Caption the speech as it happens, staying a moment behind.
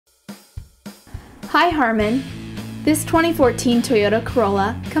Hi Harman! This 2014 Toyota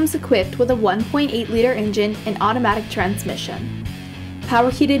Corolla comes equipped with a 1.8-liter engine and automatic transmission,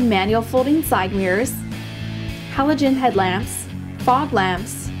 power-heated manual folding side mirrors, halogen headlamps, fog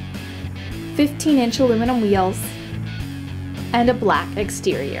lamps, 15-inch aluminum wheels, and a black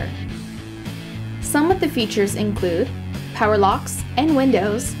exterior. Some of the features include power locks and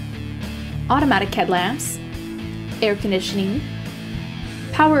windows, automatic headlamps, air conditioning,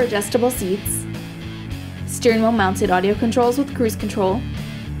 power adjustable seats, steering wheel mounted audio controls with cruise control,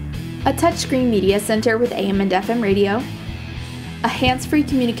 a touchscreen media center with AM and FM radio, a hands-free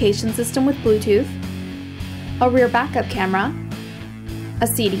communication system with Bluetooth, a rear backup camera, a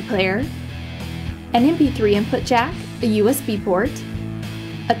CD player, an MP3 input jack, a USB port,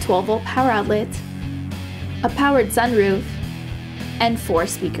 a 12-volt power outlet, a powered sunroof, and 4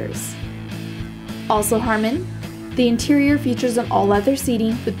 speakers. Also Harman, the interior features an all-leather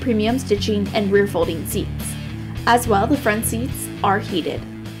seating with premium stitching and rear folding seats. As well, the front seats are heated.